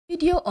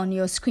Video on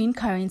your screen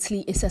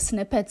currently is a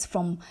snippet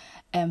from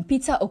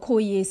Peter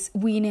Okoye's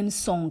winning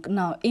song.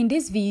 Now, in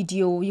this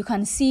video, you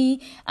can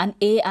see an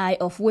AI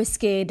of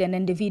Psquare and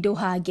then the video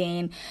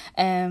again,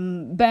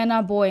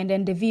 Burna Boy and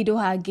then the video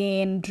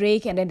again,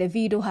 Drake and then the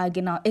video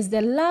again. Now, it's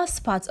the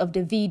last part of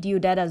the video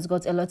that has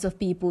got a lot of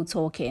people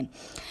talking.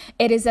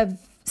 It is a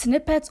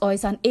snippet or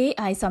it's an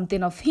AI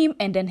something of him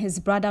and then his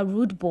brother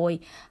Rude Boy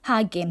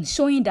Hagen,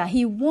 showing that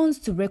he wants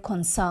to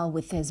reconcile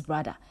with his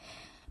brother.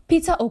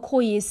 Peter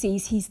Okoye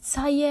says he's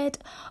tired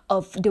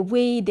of the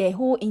way the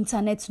whole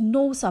internet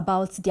knows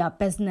about their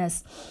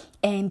business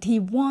and he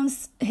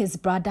wants his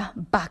brother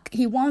back.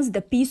 He wants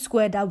the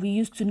Psquare that we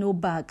used to know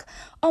back.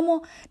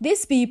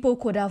 These people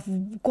could have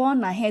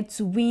gone ahead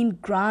to win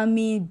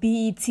Grammy,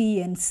 BET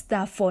and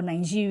stuff for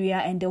Nigeria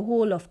and the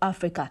whole of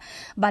Africa.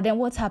 But then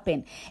what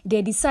happened?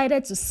 They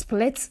decided to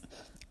split.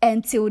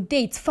 Until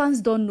date,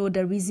 fans don't know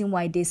the reason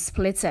why they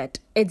split it.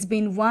 It's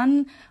been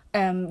one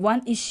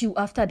issue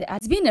after the other.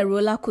 It's been a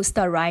roller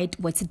coaster ride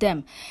with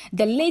them.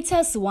 The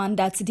latest one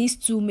that these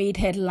two made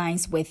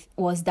headlines with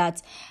was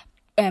that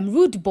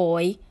Rude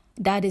Boy,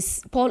 that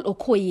is Paul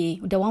Okoye,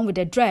 the one with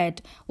the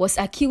dread, was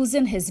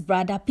accusing his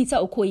brother Peter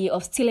Okoye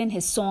of stealing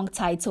his song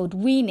titled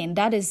Winning.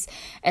 That is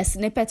a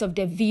snippet of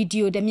the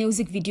video, the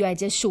music video I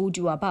just showed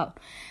you about.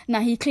 Now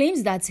he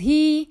claims that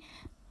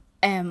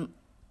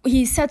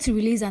he's set to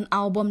release an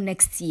album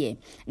next year.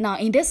 Now,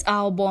 in this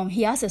album,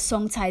 he has a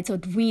song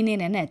titled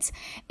Winning in it.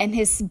 And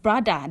his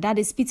brother, that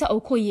is Peter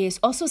Okoye, is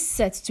also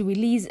set to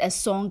release a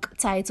song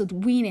titled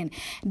Winning.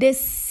 The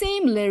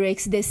same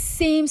lyrics, the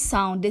same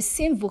sound, the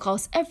same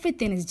vocals,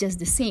 everything is just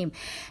the same.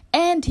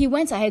 And he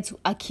went ahead to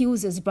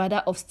accuse his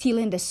brother of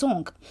stealing the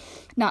song.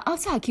 Now,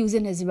 after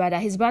accusing his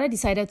brother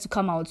decided to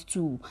come out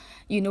to,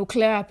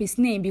 clear up his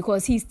name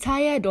because he's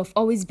tired of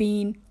always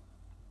being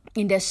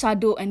in the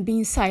shadow and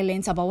being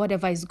silent about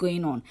whatever is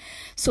going on.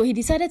 So he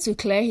decided to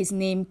clear his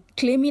name,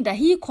 claiming that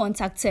he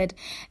contacted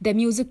the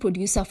music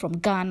producer from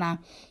Ghana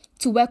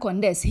to work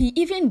on this. He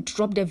even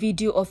dropped a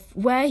video of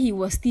where he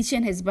was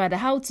teaching his brother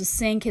how to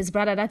sing, his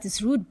brother, that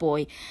is Rude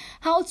Boy,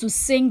 how to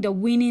sing the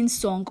winning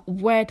song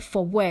word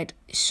for word,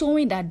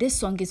 showing that this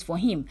song is for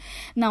him.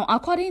 Now,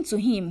 according to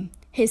him,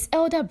 his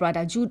elder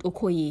brother, Jude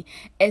Okoye,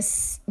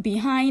 is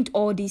behind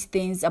all these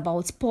things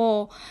about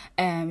Paul,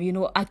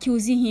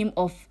 accusing him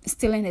of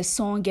stealing a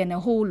song and a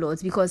whole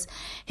lot, because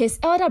his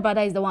elder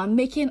brother is the one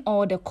making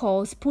all the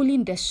calls,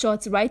 pulling the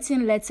shots,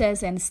 writing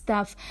letters and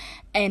stuff,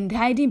 and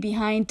hiding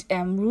behind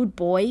Rude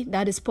Boy,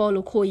 that is Paul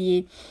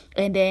Okoye,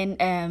 and then,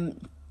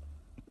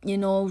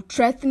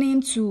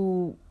 threatening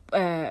to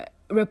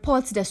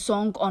report the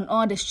song on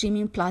all the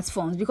streaming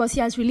platforms because he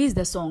has released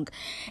the song.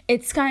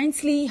 It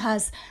currently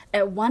has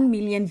a 1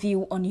 million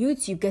view on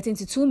YouTube, getting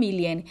to 2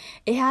 million.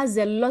 It has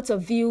a lot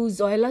of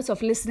views or a lot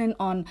of listening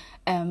on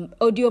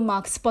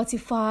AudioMac,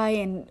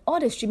 Spotify, and all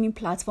the streaming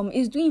platforms.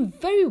 Is doing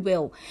very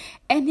well.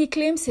 And he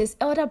claims his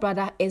elder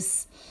brother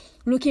is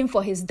looking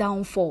for his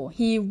downfall.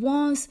 He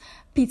wants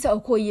Peter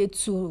Okoye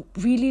to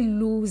really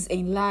lose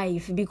in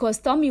life, because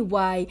tell me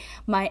why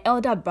my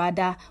elder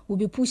brother will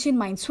be pushing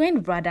my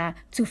twin brother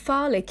to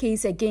file a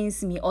case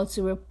against me or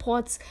to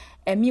report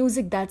a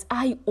music that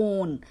I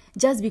own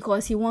just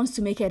because he wants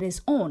to make it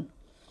his own.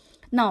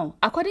 Now,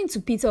 according to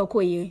Peter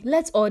Okoye,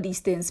 let all these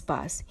things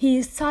pass. He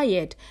is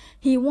tired.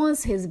 He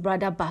wants his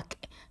brother back.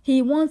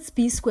 He wants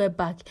Psquare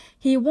back.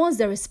 He wants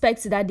the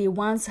respect that they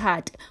once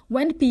had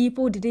when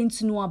people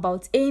didn't know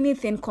about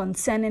anything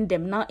concerning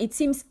them. Now, it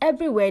seems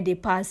everywhere they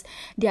pass,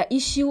 their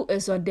issue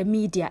is on the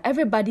media.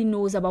 Everybody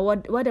knows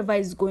about whatever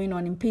is going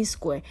on in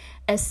Psquare,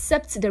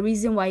 except the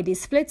reason why they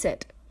split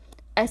it.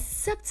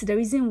 Except the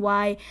reason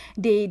why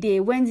they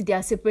went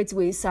their separate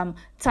ways some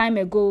time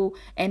ago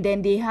and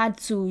then they had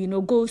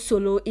to, go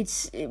solo.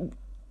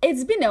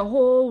 It's been a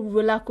whole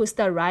roller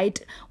coaster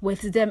ride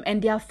with them,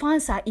 and their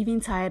fans are even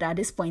tired at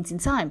this point in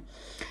time,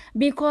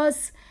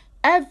 because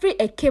every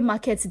Eke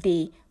Market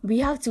Day, we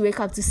have to wake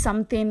up to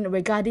something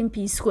regarding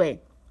Psquare.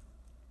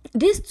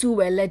 These two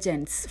were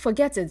legends.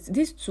 Forget it.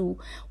 These two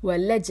were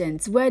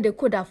legends where they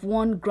could have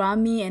won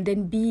Grammy and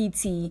then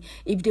BET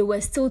if they were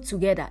still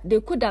together.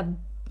 They could have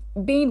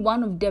been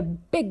one of the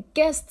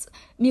biggest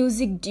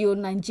music duo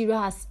Nigeria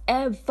has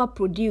ever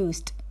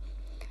produced.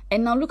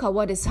 And now look at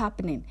what is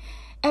happening.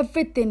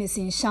 Everything is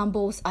in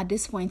shambles at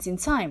this point in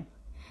time.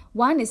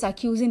 One is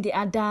accusing the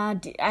other.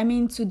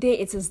 Today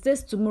it is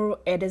this, tomorrow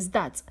it is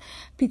that.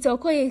 Peter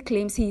Okoye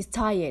claims he is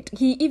tired.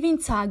 He even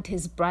tagged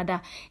his brother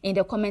in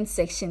the comment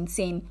section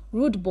saying,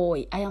 "Rude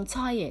Boy, I am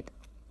tired."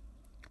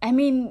 I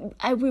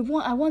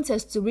want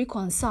us to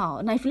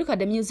reconcile. Now, if you look at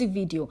the music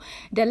video,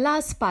 the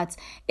last part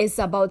is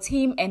about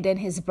him and then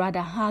his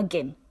brother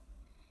Hagen,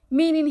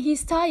 meaning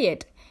he's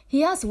tired.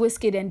 He has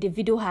Psquare and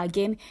Davido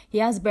Hagen. He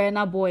has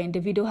Burna Boy and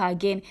Davido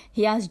Hagen.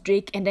 He has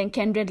Drake and then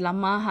Kendrick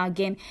Lamar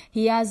Hagen.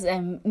 He has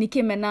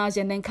Nicki Minaj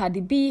and then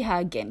Cardi B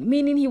Hagen.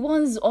 Meaning he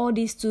wants all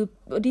these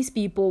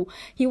people.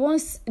 He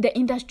wants the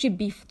industry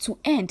beef to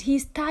end.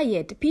 He's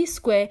tired.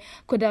 Psquare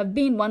could have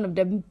been one of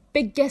the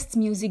biggest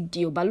music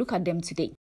duo, but look at them today.